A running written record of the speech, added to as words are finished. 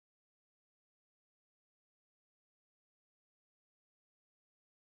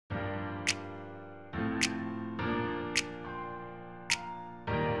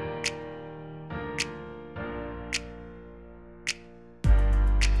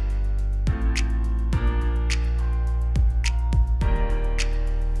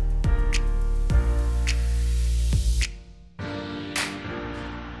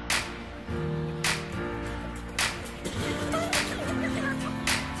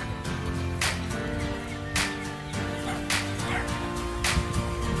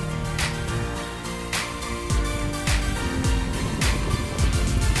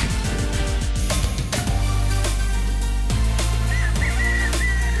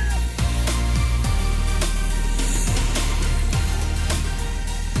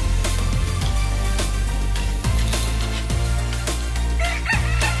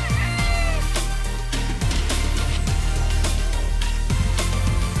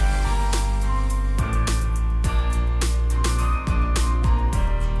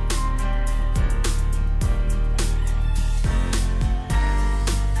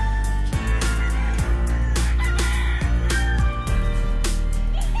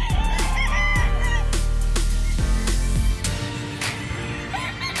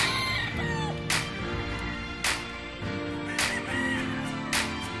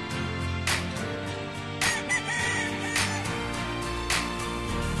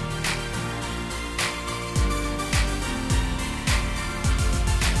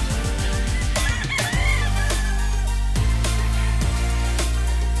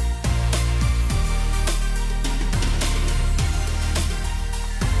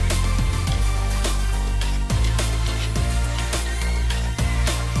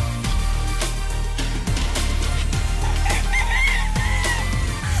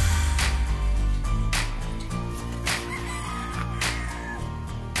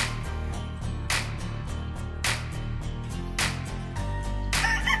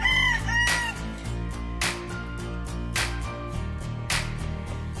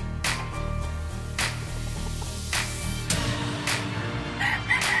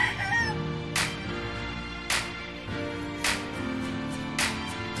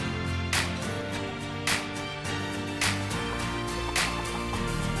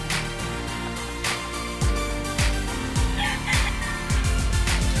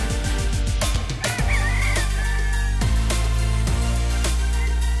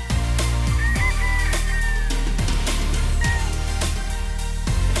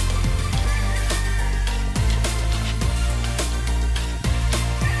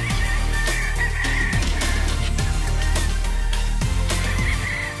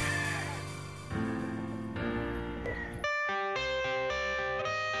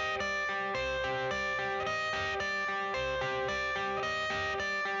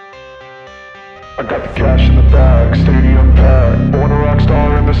I got the cash in the bag, stadium packed. Born a rock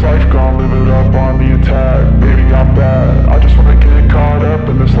star in this life, gon' live it up on the attack. Baby, I'm bad, I just wanna get caught up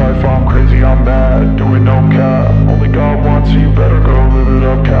in this life. I'm crazy, I'm mad, doing no cap. Only God wants you, better go live it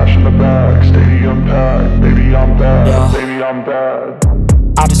up. Cash in the bag, stadium packed. Baby, I'm bad, yeah. Baby, I'm bad.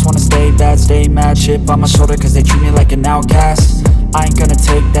 I just wanna stay bad, stay mad. Chip on my shoulder cause they treat me like an outcast. I ain't gonna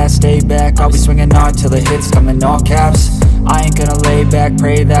take that, stay back. I'll be swinging hard till the hits come in all caps. I ain't gonna lay back,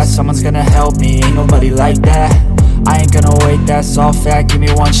 pray that someone's gonna help me. Ain't nobody like that. I ain't gonna wait, that's all fact. Give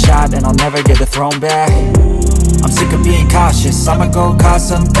me one shot and I'll never get the throne back. I'm sick of being cautious, I'ma go cause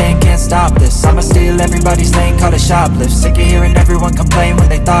something, can't stop this. I'ma steal everybody's lane, call it shoplift. Sick of hearing everyone complain when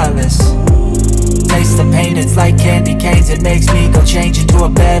they thoughtless. Taste the pain, it's like candy canes. It makes me go change into a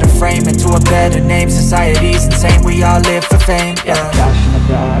better frame, into a better name. Society's insane, we all live for fame, yeah. Cash in the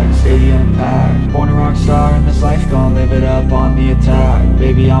bag, stadium packed. Born a rock star in this life, gon' live it up on the attack.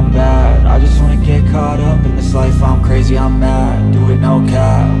 Baby, I'm bad, I just wanna get caught up in this life. I'm crazy, I'm mad, do it no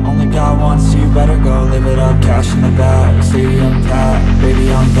cap. Only God wants you, better go live it up. Cash in the bag, stadium packed.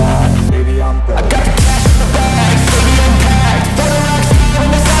 Baby, I'm bad, baby, I'm bad. I got the cash in the bag, stadium packed. Born a rock star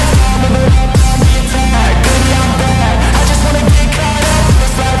in this life, gon' live it up.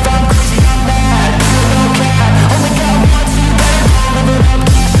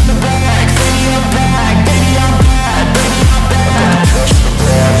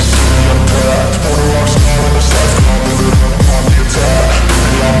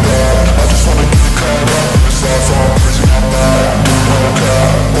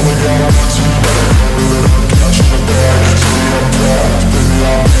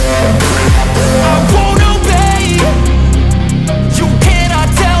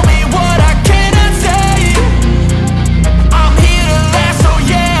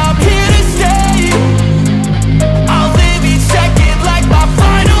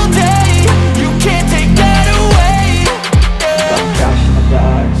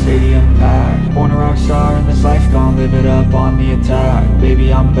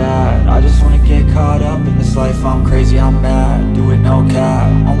 I'm crazy, I'm mad, do it no cap.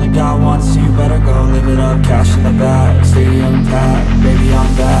 Only God wants you, better go live it up. Cash in the bag.